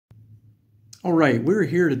All right, we're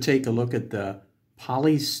here to take a look at the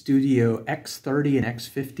Poly Studio X30 and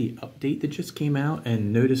X50 update that just came out,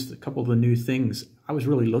 and noticed a couple of the new things. I was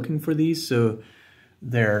really looking for these, so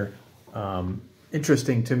they're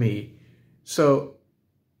interesting to me. So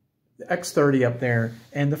the X30 up there,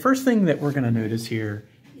 and the first thing that we're going to notice here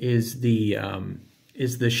is the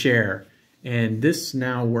share, and this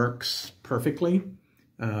now works perfectly.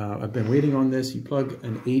 I've been waiting on this. You plug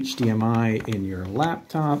an HDMI in your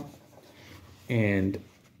laptop, and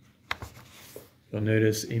you'll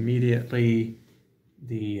notice immediately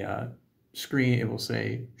the screen, it will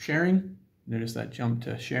say sharing. Notice that jump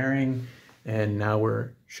to sharing, and now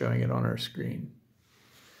we're showing it on our screen.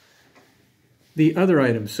 The other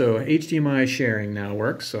item, so HDMI sharing now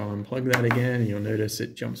works, so I'll unplug that again, and you'll notice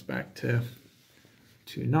it jumps back to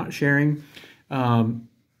not sharing.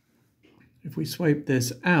 If we swipe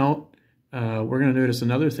this out, we're going to notice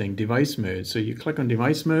another thing, device mode. So you click on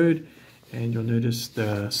device mode, and you'll notice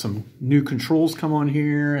some new controls come on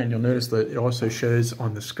here, and you'll notice that it also shows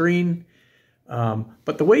on the screen.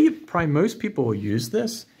 But the way probably most people will use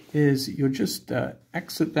this is you'll just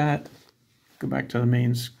exit that, go back to the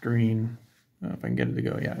main screen. I don't know if I can get it to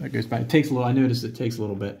go. Yeah, it goes back. It takes a little. I noticed it takes a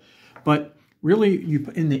little bit, but really,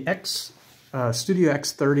 in the Studio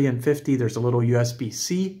X30 and 50, there's a little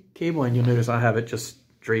USB-C cable, and you'll notice I have it just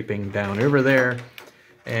draping down over there.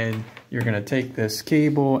 And you're going to take this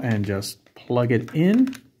cable and just plug it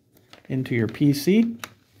into your PC.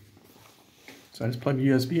 So I just plug the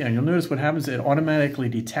USB, and you'll notice what happens. It automatically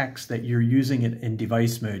detects that you're using it in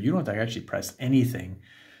device mode. You don't have to actually press anything.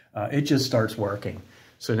 It just starts working.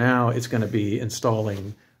 So now it's going to be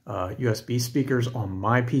installing USB speakers on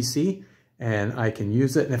my PC, and I can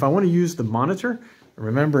use it. And if I want to use the monitor,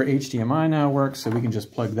 remember HDMI now works, so we can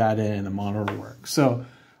just plug that in and the monitor works. So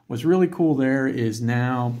what's really cool there is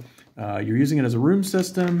now you're using it as a room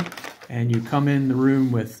system, and you come in the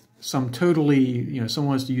room with some totally, someone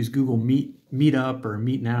wants to use Google Meetup or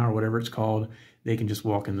Meet Now or whatever it's called, they can just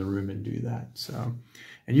walk in the room and do that. So,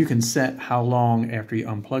 and you can set how long after you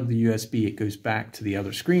unplug the USB it goes back to the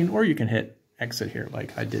other screen, or you can hit exit here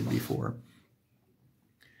like I did before.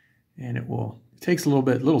 And it takes a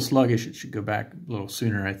little sluggish. It should go back a little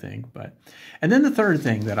sooner, I think. And then the third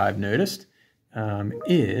thing that I've noticed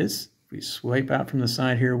is, if we swipe out from the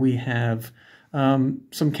side here, we have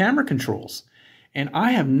some camera controls. And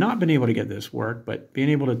I have not been able to get this work, but being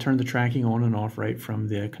able to turn the tracking on and off right from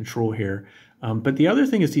the control here. But the other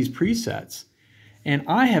thing is these presets. And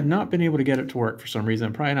I have not been able to get it to work for some reason.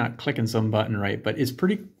 I'm probably not clicking some button right, but it's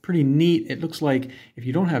pretty neat. It looks like if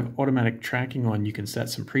you don't have automatic tracking on, you can set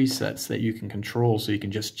some presets that you can control, so you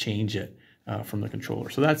can just change it from the controller.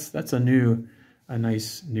 So that's a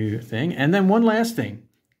nice new thing. And then one last thing.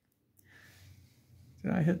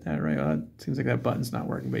 Did I hit that right? Well, it seems like that button's not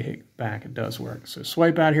working, but hit back, it does work. So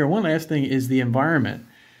swipe out here. One last thing is the environment.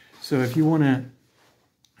 So if you want to,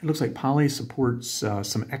 it looks like Poly supports some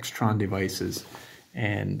Extron devices.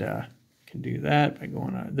 And can do that by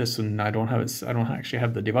going on this, and I don't actually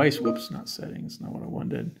have the device. Whoops, not settings, not what I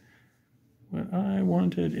wanted. What I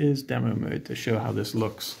wanted is demo mode to show how this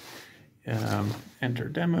looks. Enter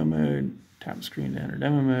demo mode, tap screen to enter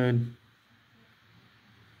demo mode.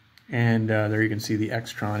 And there you can see the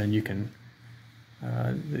Extron, and you can,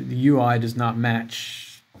 the UI does not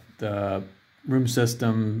match the room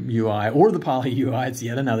system UI or the Poly UI. It's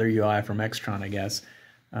yet another UI from Extron, I guess.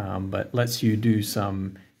 But lets you do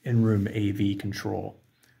some in-room AV control.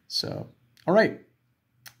 So, all right,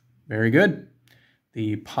 very good.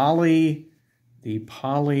 The Poly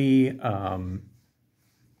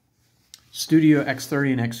Studio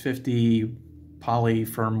X30 and X50 Poly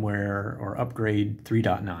firmware or upgrade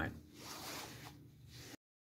 3.9.